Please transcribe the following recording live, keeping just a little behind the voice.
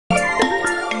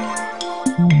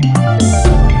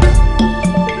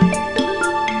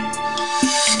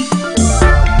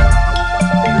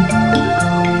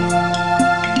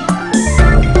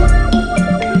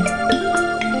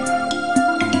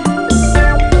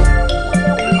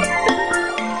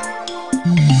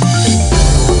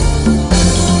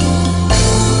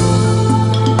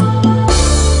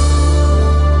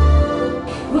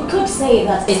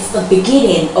it's the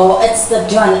beginning or it's the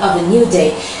dawn of a new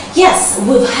day. Yes,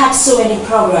 we've had so many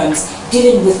programs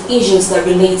dealing with issues that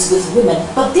relate with women,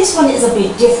 but this one is a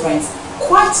bit different,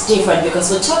 quite different,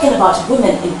 because we're talking about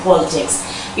women in politics.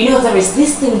 You know, there is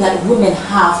this thing that women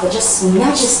have that just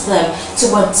snatches them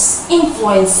towards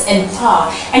influence and power.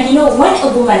 And you know, when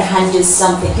a woman handles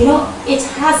something, you know, it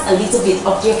has a little bit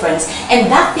of difference.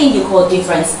 And that thing you call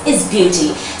difference is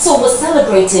beauty. So we're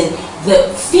celebrating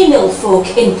the female folk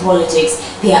in politics,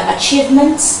 their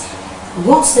achievements,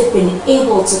 what they've been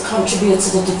able to contribute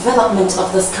to the development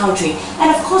of this country.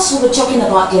 And of course, we were talking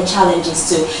about their challenges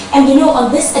too. And you know,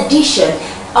 on this edition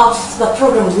of the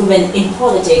program Women in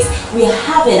Politics, we are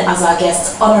having as our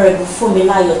guest Honorable Funmi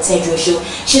Tejuoso.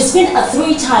 She's been a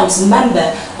 3 times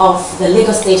member of the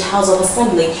Lagos State House of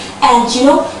Assembly, and you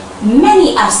know,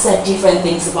 many have said different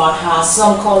things about her.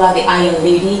 Some call her the Iron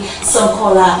Lady, some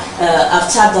call her,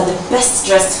 have tagged her the best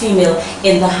dressed female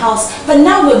in the house. But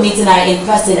now we're meeting her in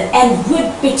person, and we'll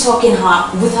be talking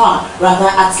with her rather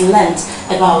at length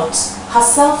about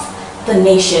herself, the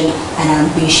nation, and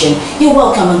ambition. You're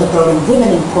welcome on the program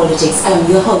Women in Politics. I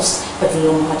am your host, but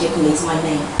Tejuoso is my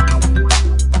name.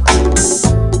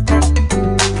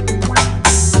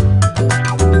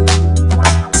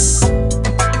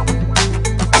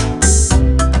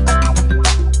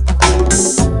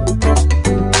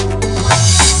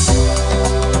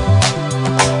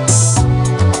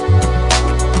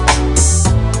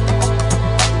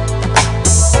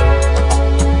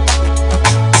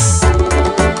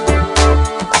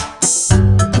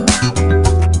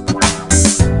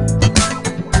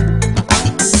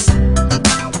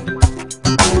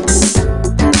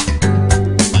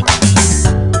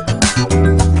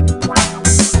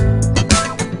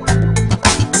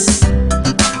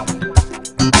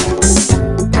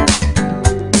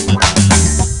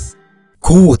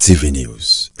 TV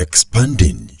News,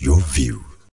 expanding your view.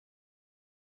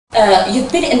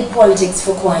 You've been in politics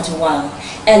for quite a while,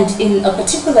 and in a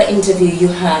particular interview you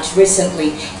had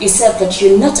recently, you said that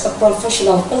you're not a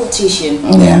professional politician,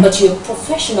 but you're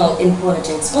professional in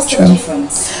politics. What's the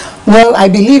difference? Well, I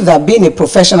believe that being a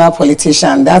professional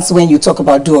politician, that's when you talk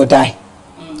about do or die,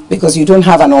 because you don't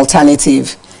have an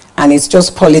alternative, and it's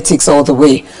just politics all the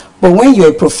way. But when you're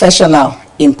a professional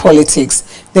in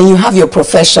politics, then you have your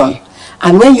profession.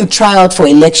 And when you try out for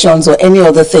elections or any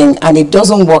other thing and it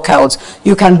doesn't work out,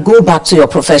 you can go back to your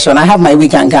profession. I have my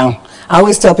wig and gown. I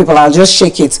always tell people I'll just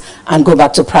shake it and go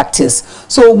back to practice.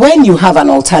 So when you have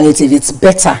an alternative, it's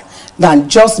better than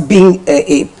just being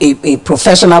a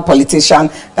professional politician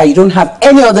that you don't have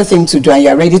any other thing to do and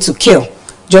you're ready to kill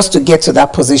just to get to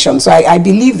that position. So I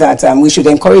believe that we should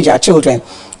encourage our children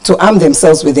to arm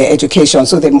themselves with their education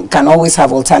so they can always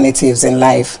have alternatives in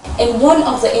life. In one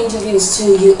of the interviews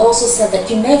too, you also said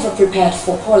that you never prepared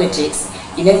for politics.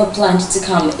 You never planned to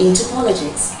come into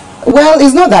politics. Well,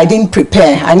 it's not that I didn't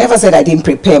prepare. I never said I didn't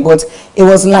prepare, but it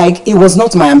was like, it was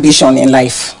not my ambition in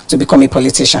life to become a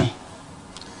politician.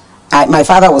 My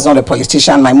father was not a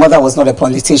politician. My mother was not a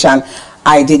politician.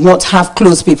 I did not have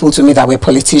close people to me that were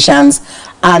politicians.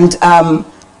 And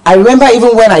I remember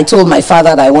even when I told my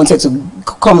father that I wanted to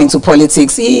come into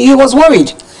politics, he was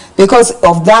worried because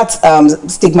of that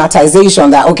stigmatization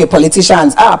that, okay,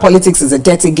 politicians, politics is a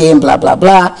dirty game, blah, blah,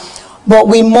 blah. But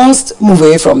we must move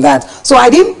away from that. So I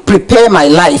didn't prepare my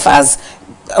life as,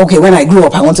 okay, when I grew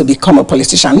up, I want to become a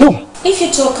politician. No. If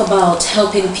you talk about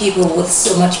helping people with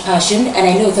so much passion, and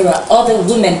I know there are other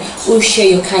women who share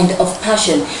your kind of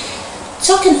passion,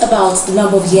 talking about the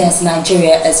number of years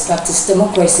Nigeria has practiced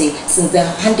democracy since the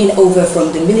handing over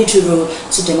from the military rule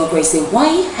to democracy, why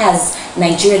has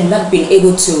Nigeria not been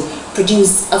able to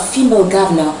produce a female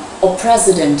governor or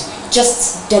president,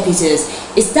 just deputies?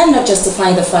 Is that not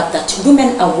justifying the fact that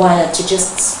women are wired to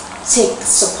just take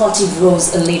supportive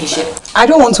roles in leadership? I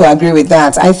don't want to agree with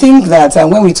that. I think that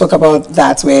when we talk about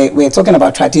that, we're talking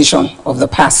about tradition of the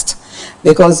past.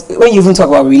 Because when you even talk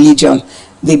about religion,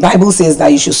 the Bible says that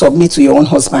you should submit to your own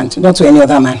husband, not to any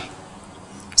other man.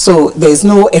 So there's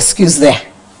no excuse there.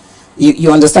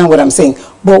 You understand what I'm saying?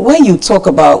 But when you talk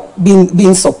about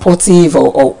being supportive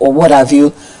or what have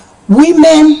you,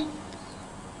 women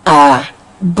are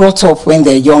brought up when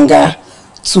they're younger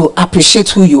to appreciate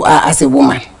who you are as a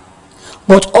woman.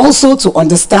 But also to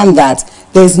understand that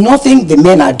there's nothing the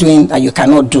men are doing that you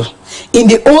cannot do. In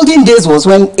the olden days was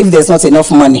when if there's not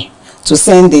enough money, to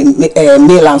send a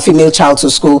male and female child to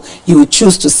school, you would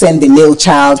choose to send the male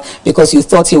child because you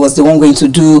thought he was the one going to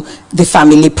do the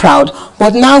family proud.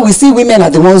 But now we see women are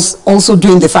the ones also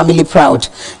doing the family proud.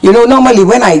 You know, normally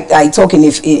when I talk in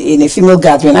a female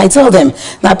gathering, I tell them,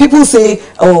 now people say,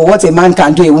 oh, what a man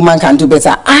can do, a woman can do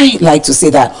better. I like to say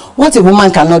that what a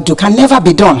woman cannot do can never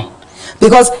be done.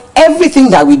 Because everything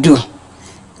that we do,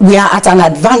 we are at an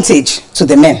advantage to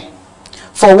the men.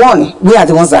 For one, we are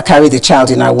the ones that carry the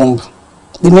child in our womb.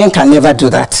 The men can never do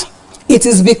that. It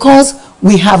is because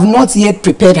we have not yet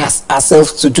prepared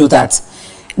ourselves to do that.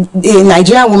 A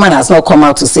Nigerian woman has not come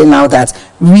out to say now that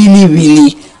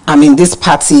really, I'm in this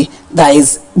party that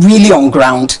is really on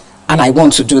ground and I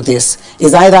want to do this.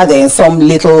 It's either they're in some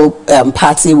little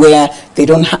party where they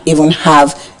don't even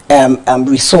have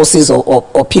resources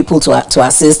or people to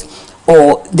assist,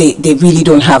 or they really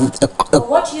don't have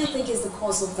what do you think is the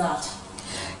cause of that?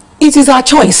 It is our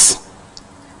choice.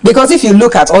 Because if you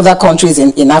look at other countries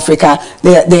in Africa,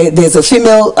 there's a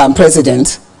female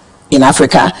president in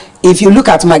Africa. If you look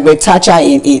at Margaret Thatcher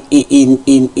in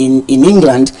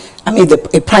England, I mean,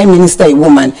 a prime minister, a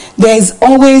woman, there is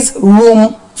always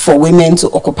room for women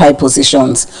to occupy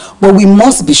positions. But we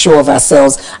must be sure of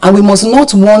ourselves, and we must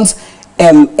not want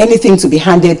anything to be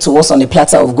handed to us on a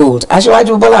platter of gold.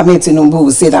 Asiwaju Bola Ahmed Tinubu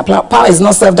will say that power is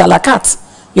not served a la carte.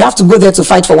 You have to go there to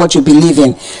fight for what you believe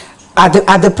in. At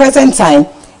the present time,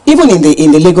 even in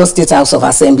the Lagos State House of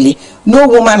Assembly, no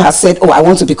woman has said, oh, I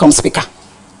want to become speaker,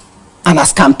 and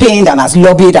has campaigned and has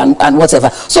lobbied and whatever.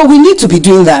 So we need to be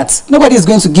doing that. Nobody is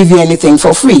going to give you anything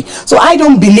for free. So I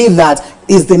don't believe that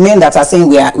it's the men that are saying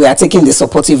we are taking the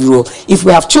supportive role. If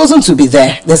we have chosen to be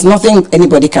there, there's nothing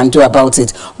anybody can do about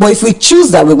it. But if we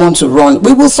choose that we want to run,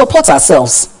 we will support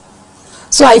ourselves.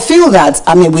 So I feel that,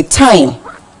 I mean, with time,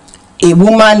 a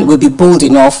woman will be bold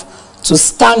enough to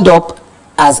stand up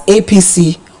as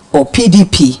APC or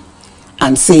PDP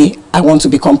and say, I want to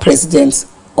become president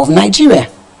of Nigeria.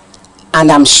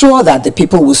 And I'm sure that the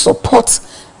people will support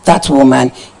that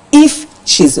woman if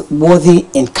she's worthy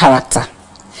in character.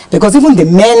 Because even the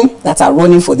men that are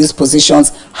running for these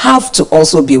positions have to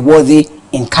also be worthy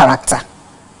in character.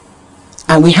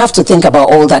 And we have to think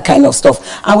about all that kind of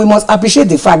stuff. And we must appreciate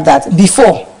the fact that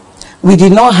before, we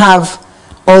did not have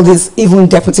all these even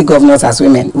deputy governors as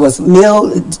women. It was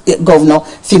male governor,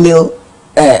 female,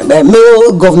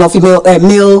 male governor, female,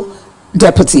 male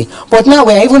deputy. But now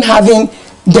we're even having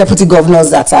deputy governors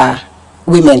that are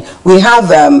women. We have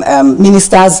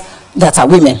ministers that are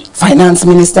women, finance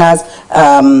ministers,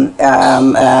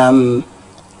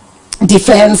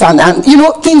 defense, and you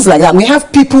know, things like that. We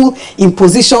have people in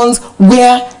positions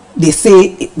where they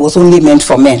say it was only meant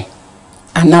for men.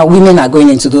 And now women are going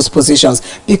into those positions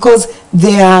because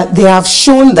they have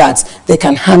shown that they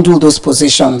can handle those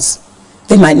positions.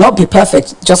 They might not be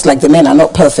perfect, just like the men are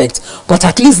not perfect, but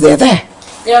at least they're there.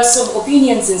 There are some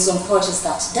opinions in some quarters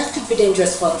that could be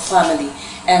dangerous for the family,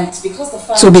 and because the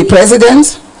family... To be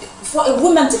president? For a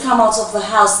woman to come out of the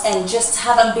house and just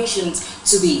have ambitions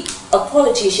to be a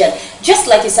politician, just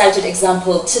like you cited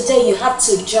example, today you have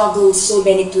to juggle so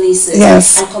many places,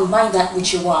 yes, and combine that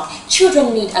with your work.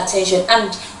 Children need attention,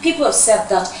 and people have said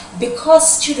that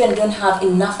because children don't have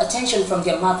enough attention from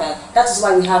their mother, that is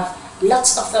why we have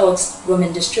lots of thugs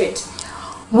roaming the street.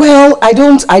 Well, I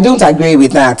don't agree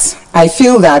with that. I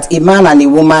feel that a man and a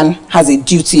woman has a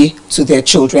duty to their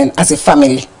children as a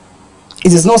family.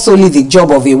 It is not solely the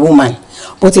job of a woman,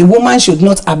 but a woman should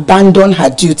not abandon her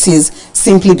duties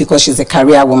simply because she's a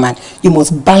career woman. You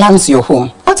must balance your home.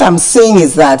 What I'm saying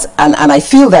is that, and I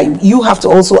feel that you have to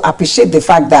also appreciate the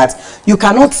fact that you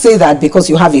cannot say that because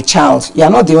you have a child. You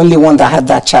are not the only one that had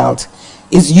that child.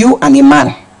 It's you and a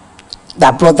man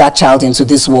that brought that child into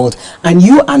this world, and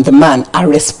you and the man are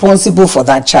responsible for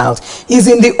that child. It's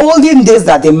in the olden days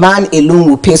that the man alone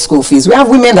will pay school fees. We have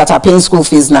women that are paying school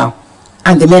fees now,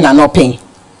 and the men are not paying.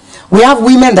 We have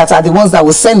women that are the ones that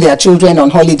will send their children on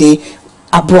holiday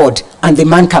abroad, and the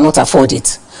man cannot afford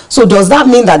it. So does that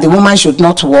mean that the woman should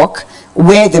not work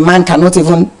where the man cannot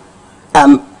even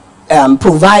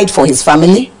provide for his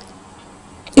family?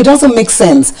 It doesn't make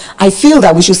sense. I feel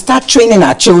that we should start training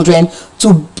our children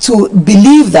to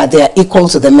believe that they are equal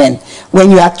to the men.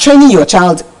 When you are training your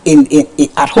child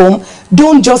at home,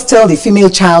 don't just tell the female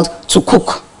child to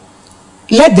cook.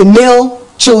 Let the male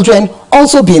children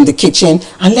also be in the kitchen,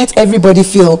 and let everybody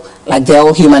feel like they're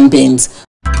all human beings.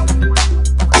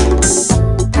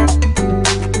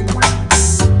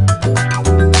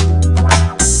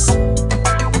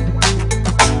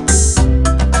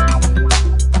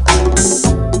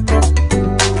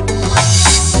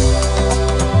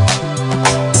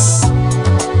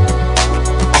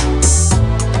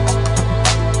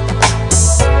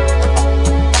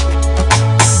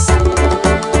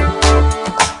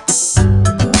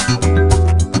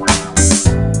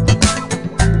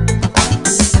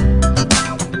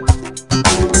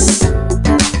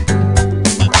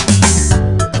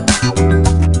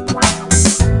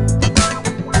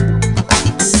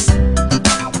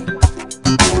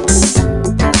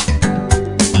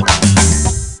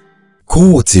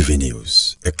 TV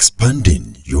News,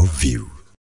 expanding your view.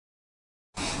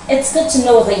 It's good to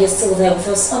know that you're still there with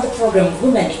us on the program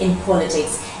Women in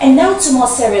Politics. And now to more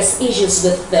serious issues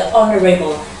with the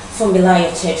Honorable Funmi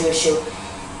Tejuoso.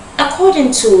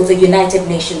 According to the United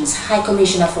Nations High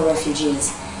Commissioner for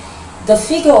Refugees, the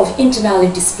figure of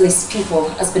internally displaced people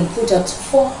has been put at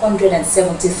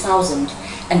 470,000,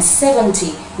 and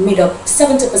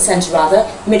 70% rather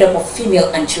made up of female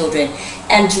and children.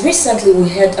 And recently we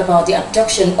heard about the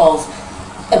abduction of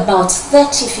about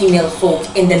 30 female folk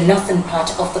in the northern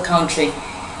part of the country.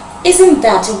 Isn't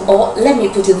that, or let me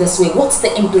put it this way, what's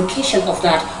the implication of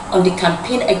that on the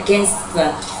campaign against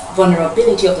the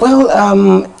vulnerability of the... Well,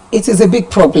 it is a big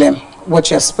problem, what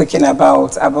you're speaking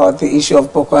about the issue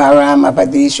of Boko Haram,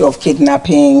 about the issue of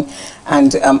kidnapping,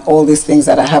 and all these things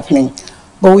that are happening.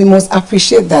 But we must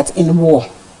appreciate that in war,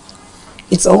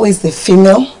 it's always the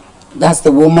female, that's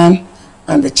the woman,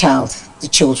 and the child, the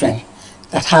children,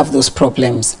 that have those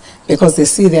problems, because they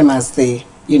see them as the,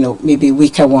 maybe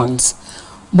weaker ones.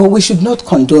 But we should not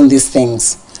condone these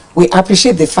things. We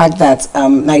appreciate the fact that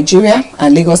Nigeria,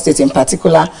 and Lagos State in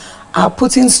particular, are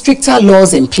putting stricter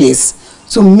laws in place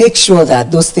to make sure that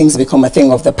those things become a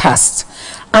thing of the past.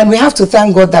 And we have to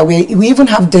thank God that we even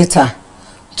have data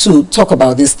to talk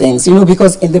about these things,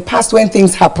 because in the past when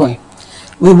things happen,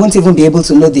 we won't even be able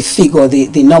to know the figure,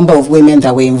 the number of women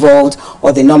that were involved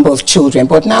or the number of children.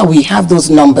 But now we have those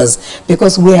numbers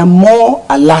because we are more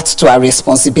alert to our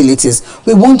responsibilities.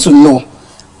 We want to know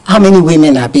how many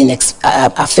women are being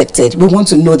affected. We want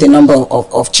to know the number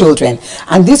of children.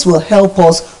 And this will help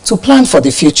us to plan for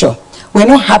the future. We're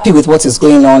not happy with what is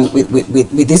going on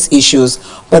with these issues,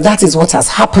 but that is what has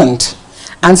happened.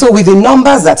 And so with the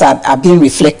numbers that are being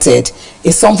reflected,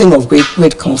 is something of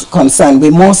great concern. We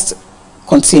must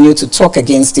continue to talk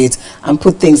against it and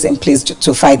put things in place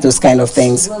to fight those kind of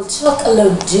things. Well, talk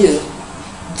alone do.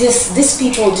 These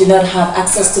people do not have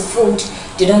access to food,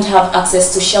 they don't have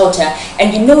access to shelter.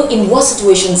 And in war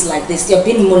situations like this, they are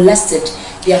being molested.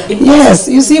 They have been... Yes,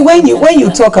 you see, when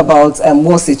you talk about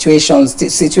war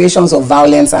situations of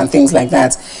violence and things like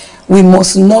that, we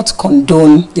must not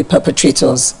condone the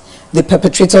perpetrators. The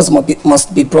perpetrators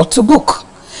must be brought to book.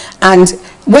 And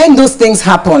when those things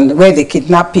happen, where they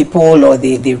kidnap people or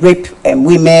they rape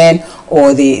women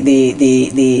or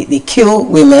they kill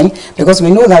women, because we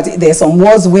know that there are some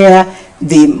wars where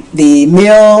the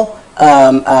male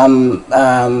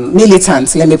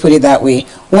militants, let me put it that way,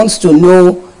 wants to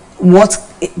know what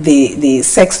the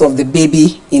sex of the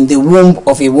baby in the womb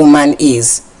of a woman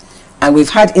is. And we've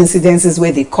had incidences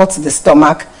where they cut the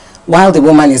stomach while the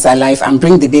woman is alive and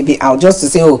bring the baby out just to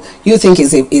say, oh, you think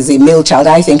is a male child,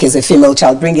 I think is a female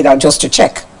child, bring it out just to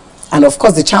check. And of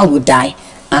course the child will die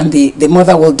and the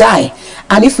mother will die.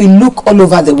 And if we look all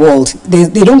over the world,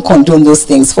 they don't condone those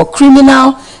things. For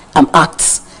criminal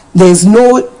acts, there's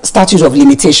no statute of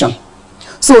limitation.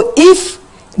 So if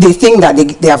they think that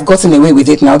they have gotten away with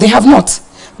it now, they have not.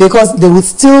 Because they will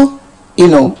still,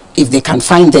 if they can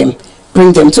find them,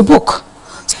 bring them to book.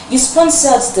 You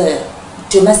sponsored the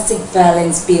domestic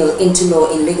violence bill into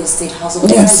law in Lagos State House of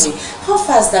Assembly. How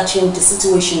far has that changed the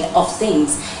situation of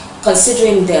things,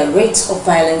 considering the rate of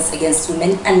violence against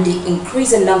women and the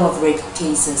increasing number of rape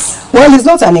cases? Well, it's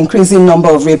not an increasing number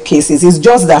of rape cases. It's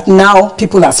just that now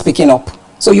people are speaking up.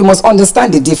 So you must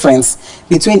understand the difference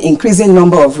between increasing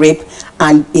number of rape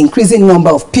and increasing number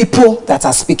of people that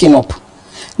are speaking up.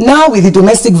 Now with the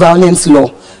domestic violence law,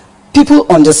 people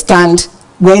understand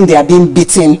when they are being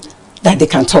beaten that they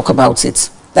can talk about it,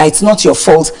 that it's not your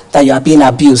fault that you are being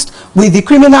abused. With the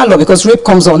criminal law, because rape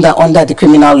comes under the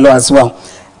criminal law as well,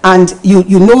 and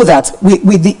you know that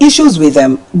with the issues with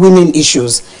women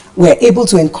issues, we're able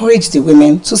to encourage the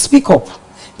women to speak up,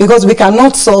 because we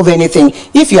cannot solve anything.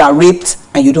 If you are raped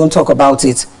and you don't talk about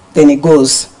it, then it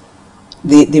goes.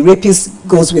 The rapist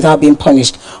goes without being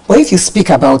punished. But if you speak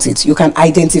about it, you can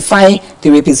identify the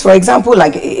rapist. For example,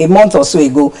 like a month or so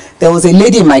ago, there was a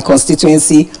lady in my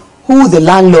constituency who the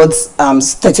landlord's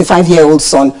 35-year-old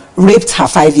son raped her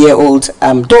 5-year-old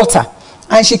daughter.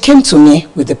 And she came to me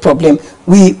with the problem.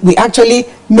 We actually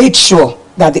made sure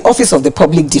that the Office of the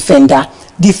Public Defender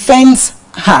defends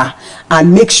her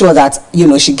and make sure that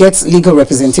she gets legal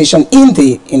representation in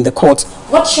the court.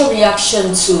 What's your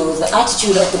reaction to the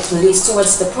attitude of the police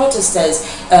towards the protesters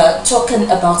talking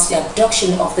about the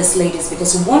abduction of these ladies?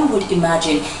 Because one would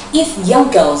imagine if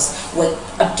young girls were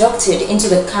abducted into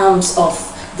the camps of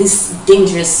these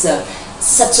dangerous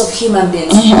sets of human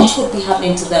beings, what would be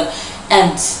happening to them?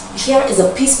 And here is a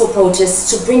peaceful protest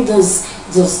to bring those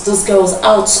girls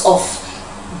out of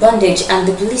bondage, and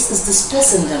the police is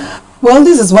dispersing them. Well,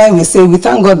 this is why we say we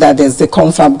thank God that there's the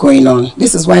confab going on.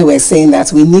 This is why we're saying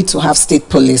that we need to have state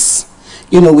police.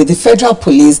 You know, with the federal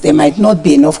police, there might not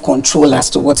be enough control as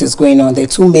to what is going on. There are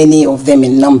too many of them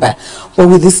in number. But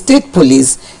with the state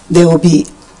police, you'll be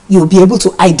able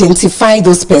to identify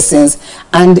those persons,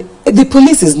 and the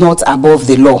police is not above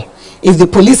the law. If the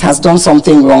police has done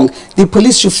something wrong, the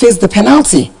police should face the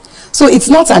penalty. So it's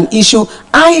not an issue.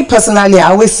 I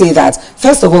always say that,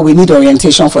 first of all, we need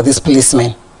orientation for these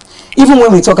policemen. Even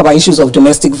when we talk about issues of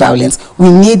domestic violence,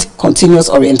 we need continuous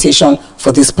orientation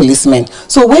for these policemen.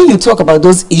 So when you talk about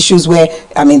those issues where,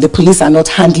 the police are not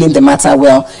handling the matter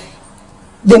well,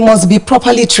 they must be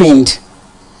properly trained.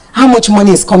 How much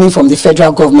money is coming from the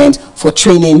federal government for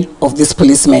training of these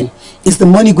policemen? Is the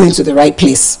money going to the right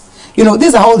place? You know,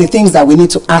 these are all the things that we need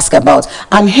to ask about.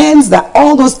 And hence, that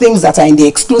all those things that are in the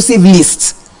exclusive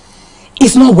list,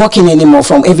 it's not working anymore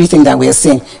from everything that we're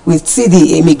seeing. We see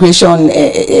the immigration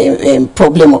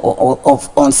problem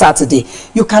on Saturday.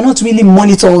 You cannot really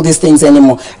monitor all these things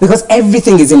anymore because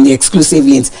everything is in the exclusive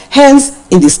list. Hence,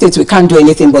 in the States, we can't do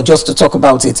anything but just to talk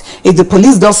about it. If the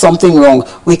police does something wrong,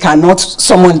 we cannot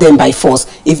summon them by force.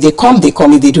 If they come, they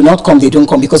come. If they do not come, they don't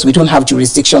come because we don't have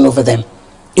jurisdiction over them.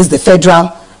 It's the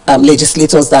federal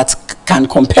legislators that can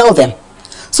compel them.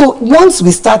 So once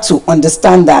we start to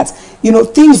understand that, you know,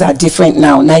 things are different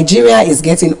now. Nigeria is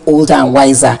getting older and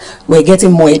wiser. We're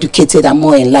getting more educated and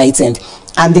more enlightened.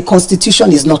 And the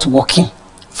constitution is not working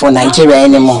for Nigeria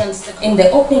anymore. In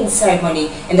the opening ceremony,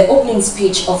 in the opening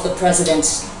speech of the president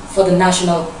for the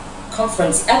national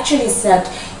conference, actually said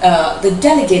the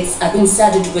delegates are being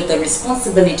saddled with the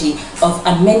responsibility of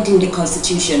amending the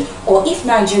constitution, or if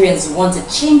Nigerians want to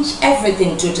change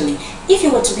everything totally. If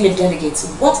you were to be a delegate,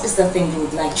 what is the thing you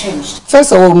would like changed?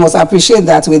 First of all, we must appreciate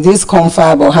that with this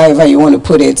confab, or however you want to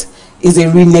put it, is a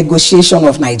renegotiation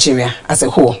of Nigeria as a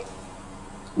whole.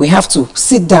 We have to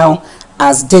sit down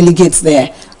as delegates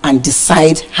there and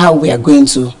decide how we are going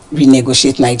to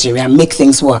renegotiate Nigeria and make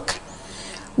things work.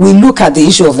 We look at the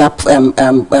issue of that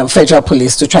federal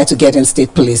police to try to get in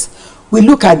state police. We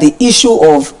look at the issue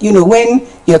of, you know, when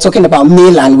you're talking about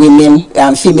male and women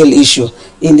and female issue,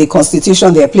 in the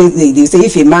constitution they say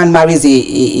if a man marries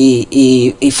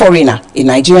a foreigner, a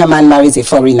Nigerian man marries a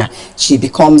foreigner, she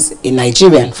becomes a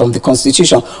Nigerian from the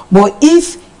constitution. But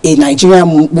if a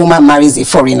Nigerian woman marries a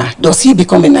foreigner, does he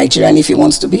become a Nigerian if he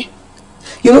wants to be?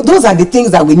 You know, those are the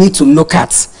things that we need to look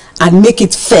at and make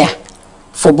it fair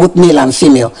for both male and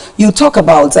female. You talk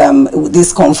about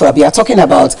this confab, you are talking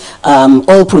about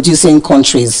oil producing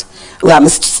countries,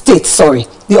 states, sorry.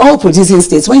 The oil producing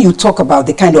states, when you talk about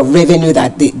the kind of revenue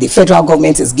that the federal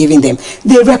government is giving them,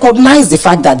 they recognize the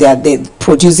fact that they're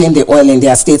producing the oil in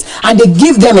their states and they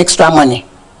give them extra money.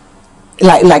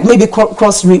 Like maybe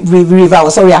Cross River, or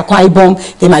sorry, Akwa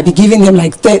Ibom, they might be giving them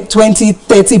like 20,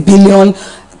 30 billion,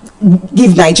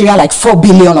 give Nigeria like 4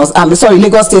 billion, or sorry,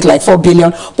 Lagos State like 4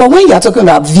 billion. But when you are talking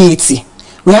about VAT,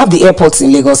 we have the airports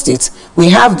in Lagos State, we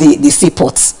have the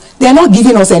seaports. They are not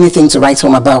giving us anything to write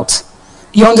home about.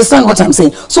 You understand what I'm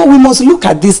saying? So we must look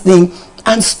at this thing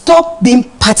and stop being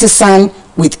partisan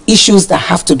with issues that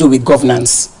have to do with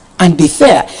governance and be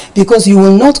fair, because you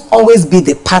will not always be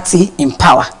the party in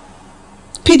power.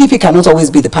 PDP cannot always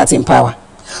be the party in power.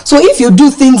 So if you do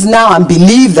things now and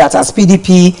believe that as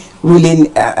PDP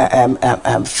ruling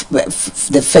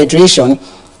the federation,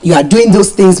 you are doing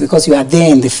those things because you are there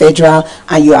in the federal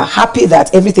and you are happy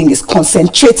that everything is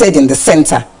concentrated in the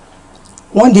center.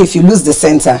 One day if you lose the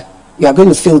center, you are going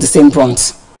to feel the same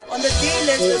brunt. On the day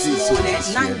list this morning,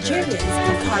 Nigerians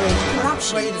encourage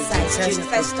corruption besides June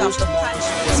first up the punch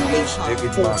Against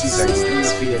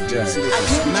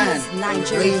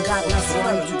Nigerian government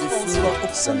forum calls for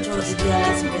Okonjo's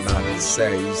realism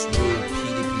says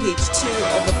page 2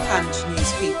 of the Punch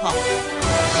newspaper.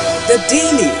 The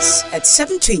dailies at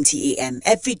 7:20 a.m.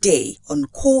 every day on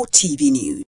Core TV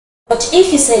News. But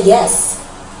if you say yes,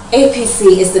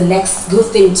 APC is the next good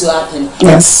thing to happen.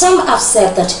 Yes. Some have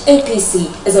said that APC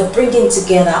is a bringing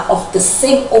together of the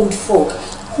same old folk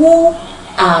who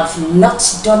have not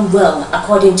done well,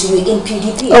 according to you, in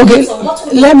PDP. Okay, so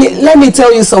let me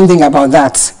tell you something about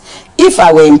that. If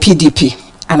I were in PDP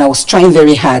and I was trying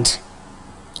very hard,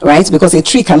 right, because a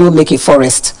tree cannot make a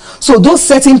forest. So those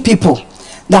certain people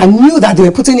that knew that they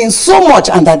were putting in so much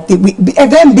and that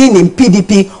them being in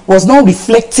PDP was not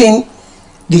reflecting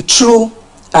the true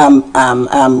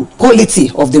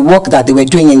quality of the work that they were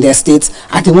doing in their states,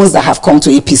 are the ones that have come to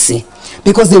APC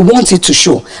because they want it to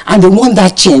show and they want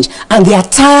that change and they are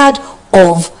tired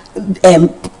of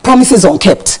promises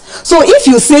unkept. So if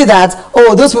you say that,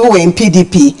 oh, those people were in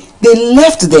PDP, they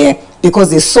left there because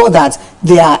they saw that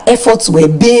their efforts were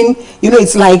being,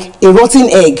 it's like a rotten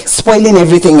egg spoiling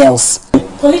everything else.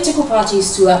 Political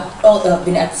parties too have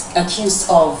been accused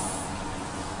of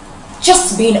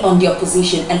just being on the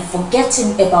opposition and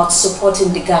forgetting about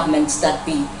supporting the government that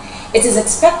be. It is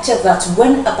expected that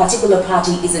when a particular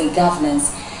party is in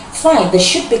governance, fine, there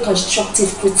should be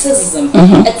constructive criticism.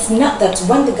 It's not that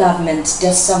when the government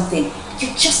does something, you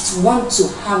just want to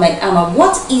hammer and hammer.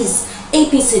 What is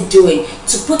APC doing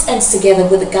to put ends together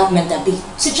with the government that be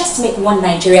to just make one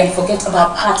Nigeria and forget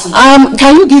about parties?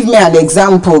 Can you give me an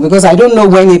example? Because I don't know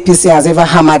when APC has ever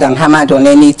hammered on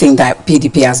anything that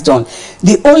PDP has done.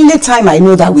 The only time I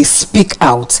know that we speak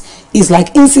out is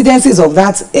like incidences of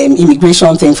that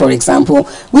immigration thing, for example,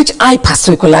 which I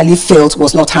particularly felt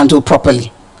was not handled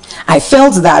properly. I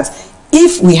felt that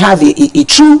if we have a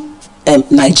true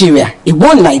Nigeria, a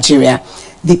one Nigeria,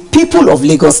 the people of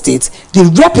Lagos State, the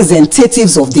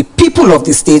representatives of the people of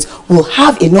the state will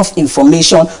have enough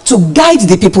information to guide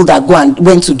the people that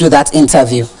went to do that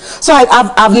interview. So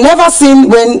I've never seen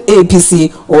when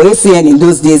APC or ACN in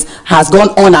those days has gone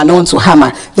on and on to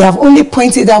hammer. They have only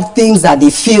pointed out things that they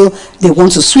feel they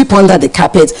want to sweep under the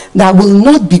carpet that will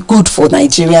not be good for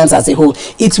Nigerians as a whole.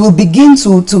 It will begin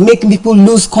to make people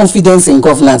lose confidence in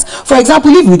governance. For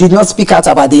example, if we did not speak out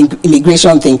about the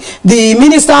immigration thing, the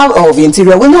Minister of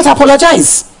Interior will not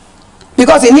apologize.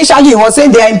 Because initially he was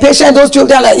saying they are impatient, those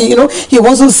children, he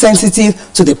wasn't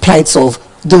sensitive to the plights of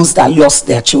those that lost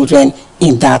their children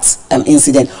in that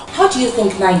incident. How do you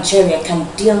think Nigeria can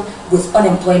deal with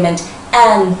unemployment,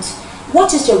 and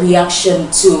what is your reaction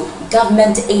to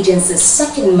government agencies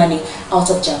sucking money out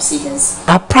of job seekers?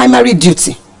 Our primary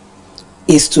duty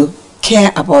is to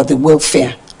care about the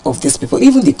welfare of these people.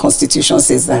 Even the Constitution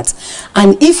says that.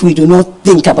 And if we do not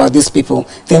think about these people,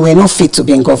 then we're not fit to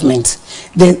be in government.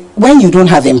 When you don't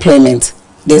have employment,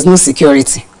 there's no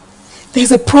security.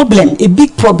 There's a problem, a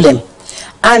big problem.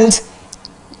 And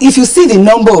if you see the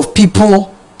number of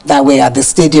people that were at the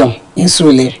stadium in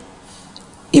Surulere,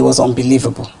 it was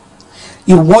unbelievable.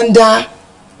 You wonder,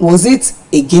 was it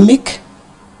a gimmick?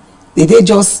 Did they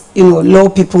just, lure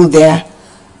people there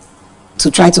to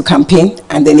try to campaign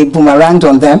and then it boomeranged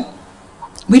on them?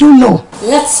 We don't know.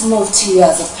 Let's move to you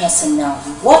as a person now.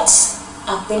 What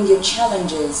have been your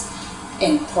challenges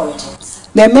in politics?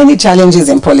 There are many challenges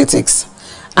in politics,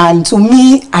 and to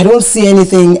me, I don't see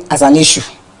anything as an issue.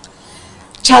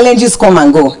 Challenges come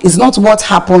and go. It's not what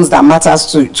happens that matters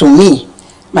to me.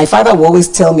 My father will always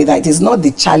tell me that it is not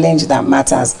the challenge that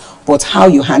matters, but how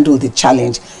you handle the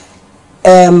challenge.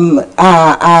 The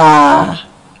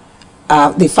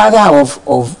father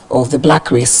of the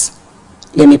black race,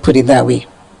 let me put it that way,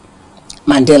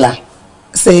 Mandela,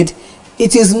 said,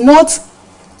 it is not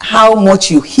how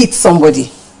much you hit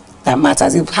somebody that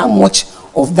matters, it's how much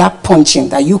of that punching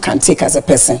that you can take as a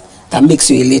person that makes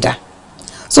you a leader.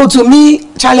 So to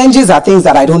me, challenges are things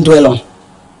that I don't dwell on.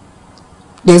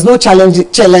 There's no challenge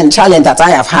that I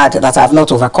have had that I have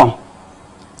not overcome.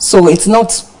 So it's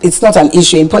not an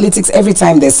issue. In politics, every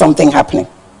time there's something happening.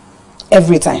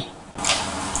 Every time.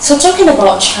 So talking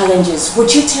about challenges,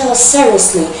 would you tell us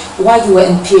seriously why you were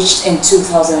impeached in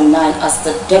 2009 as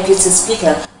the Deputy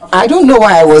Speaker? I don't know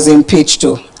why I was impeached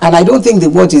too. And I don't think the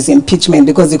word is impeachment,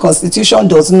 because the Constitution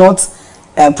does not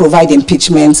provide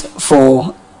impeachment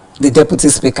for the Deputy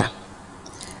Speaker.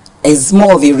 It's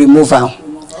more of a removal.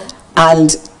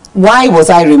 And why was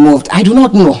I removed? I do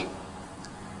not know.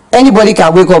 Anybody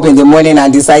can wake up in the morning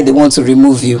and decide they want to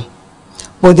remove you.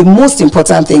 But the most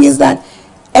important thing is that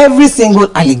every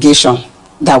single allegation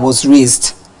that was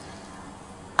raised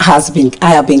I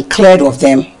have been cleared of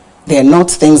them. They're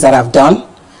not things that I've done,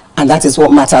 and that is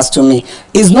what matters to me.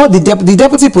 It's not the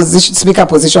Deputy Speaker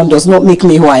position does not make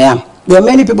me who I am. There are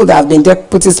many people that have been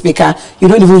Deputy Speaker, you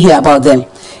don't even hear about them.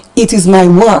 It is my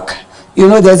work.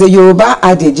 There's a Yoruba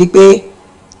adage,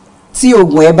 tí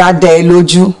ogun ẹ bá dẹ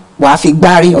lójú, wàá fi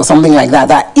gbárí, or something like that,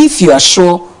 that if you are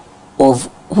sure of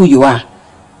who you are,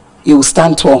 you will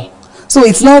stand tall. So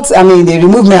it's not, they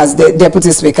removed me as the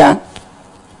Deputy Speaker.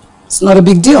 It's not a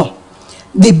big deal.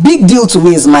 The big deal to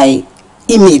me is my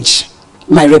image,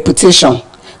 my reputation.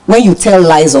 When you tell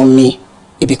lies on me,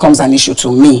 it becomes an issue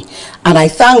to me. And I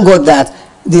thank God that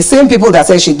the same people that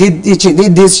said she did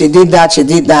this, she did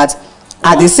that,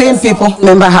 are the same people,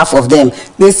 remember half of them.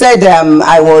 They said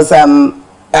I was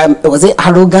it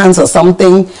arrogance or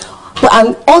something?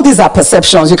 And all these are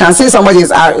perceptions. You can say somebody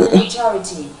is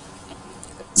majority.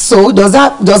 So does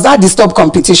that disturb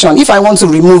competition? If I want to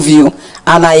remove you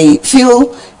and I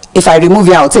feel if I remove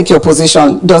you I'll take your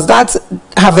position, does that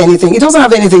have anything? It doesn't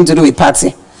have anything to do with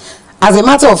party. As a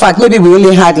matter of fact, maybe we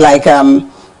only had like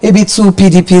maybe 2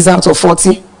 PDPs out of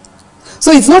 40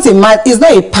 So it's not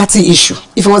a party issue.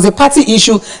 If it was a party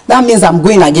issue, that means I'm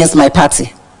going against my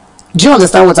party. Do you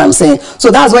understand what I'm saying?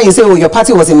 So that's when you say, oh, your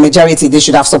party was in majority, they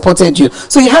should have supported you.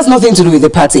 So it has nothing to do with the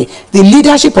party. The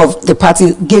leadership of the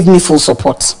party gave me full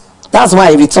support. That's why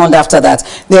I returned after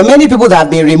that. There are many people that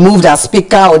have been removed as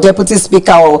speaker or deputy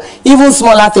speaker or even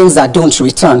smaller things that don't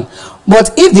return.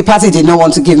 But if the party did not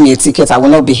want to give me a ticket, I will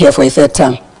not be here for a third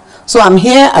term. So I'm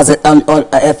here as a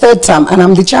third term, and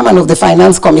I'm the chairman of the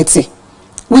finance committee,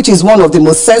 which is one of the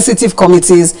most sensitive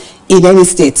committees in any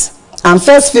state. I'm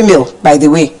first female, by the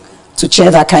way, to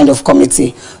chair that kind of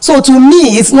committee. So to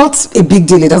me, it's not a big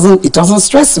deal. It doesn't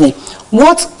stress me.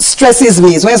 What stresses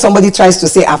me is when somebody tries to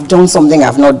say, I've done something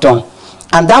I've not done.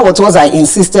 And that was what I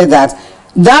insisted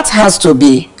that has to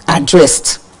be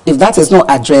addressed. If that is not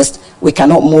addressed, we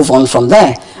cannot move on from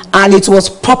there. And it was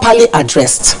properly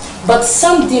addressed. But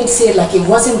some did say like it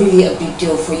wasn't really a big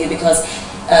deal for you because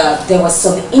there was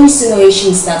some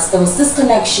insinuations that there was this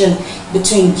connection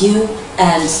between you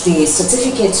and the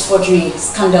certificate forgery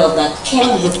scandal that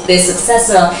came with the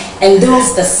successor and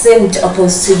those that seemed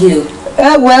opposed to you.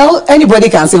 Well, anybody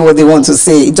can say what they want to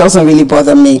say. It doesn't really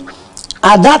bother me.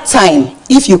 At that time,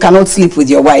 if you cannot sleep with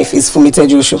your wife, it's Funmi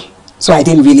Tejuoso. So I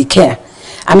didn't really care.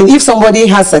 I mean, if somebody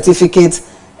has certificate,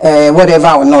 whatever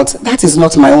or not, that is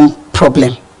not my own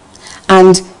problem.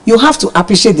 And you have to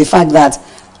appreciate the fact that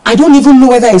I don't even know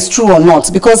whether it's true or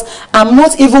not, because I'm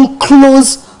not even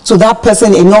close to that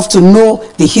person enough to know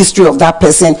the history of that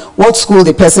person, what school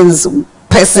the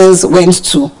persons went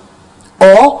to,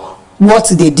 or what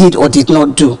they did or did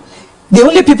not do. The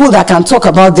only people that can talk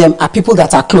about them are people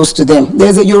that are close to them.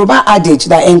 There's a Yoruba adage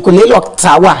that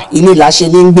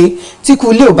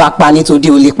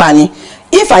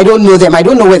if I don't know them, I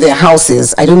don't know where their house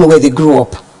is, I don't know where they grew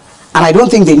up. And I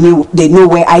don't think they know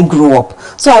where I grew up.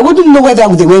 So I wouldn't know whether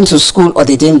they went to school or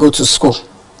they didn't go to school.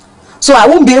 So I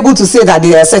won't be able to say that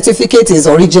their certificate is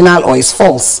original or is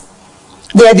false.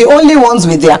 They are the only ones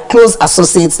with their close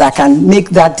associates that can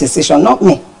make that decision, not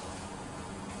me.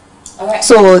 All right.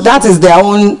 So that is their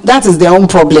own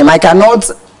problem. I cannot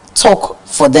talk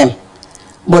for them.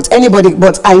 But I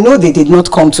know they did not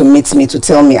come to meet me to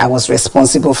tell me I was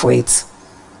responsible for it.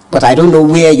 But I don't know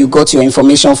where you got your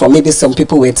information from. Maybe some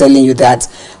people were telling you that.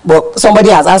 But somebody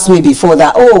has asked me before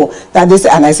that, that they say,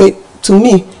 and I say, to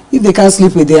me, if they can't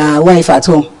sleep with their wife at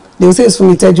home, they will say it's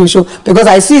Funmi Tejuoso. Because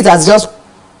I see it as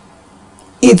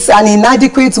it's an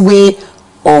inadequate way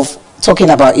of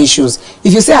talking about issues.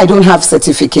 If you say I don't have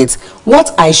certificates,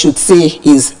 what I should say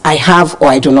is I have or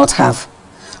I do not have.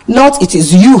 Not it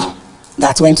is you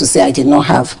that went to say I did not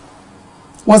have.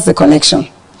 What's the connection?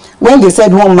 When they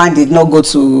said one man did not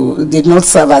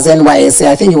serve as NYSA,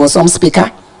 I think it was some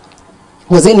speaker.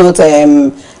 Was it not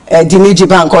Dimeji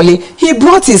Bankole? He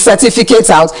brought his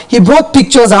certificates out. He brought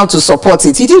pictures out to support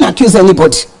it. He didn't accuse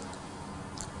anybody.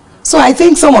 So I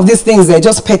think some of these things, they're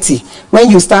just petty. When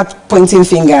you start pointing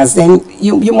fingers, then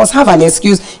you must have an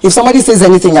excuse. If somebody says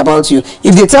anything about you,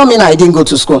 if they tell me I didn't go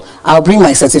to school, I'll bring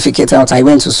my certificate out. I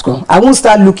went to school. I won't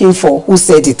start looking for who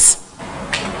said it.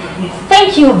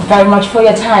 Thank you very much for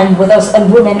your time with us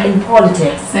on Women in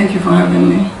Politics. Thank you for having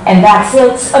me. And that's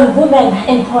it on Women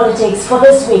in Politics for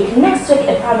this week. Next week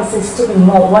it promises to be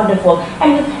more wonderful.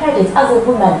 And you've heard it, as a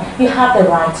woman, you have the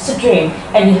right to dream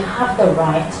and you have the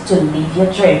right to live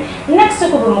your dream. Next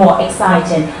week will be more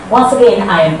exciting. Once again,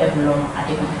 I am Evelyn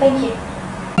Adigun. Thank you.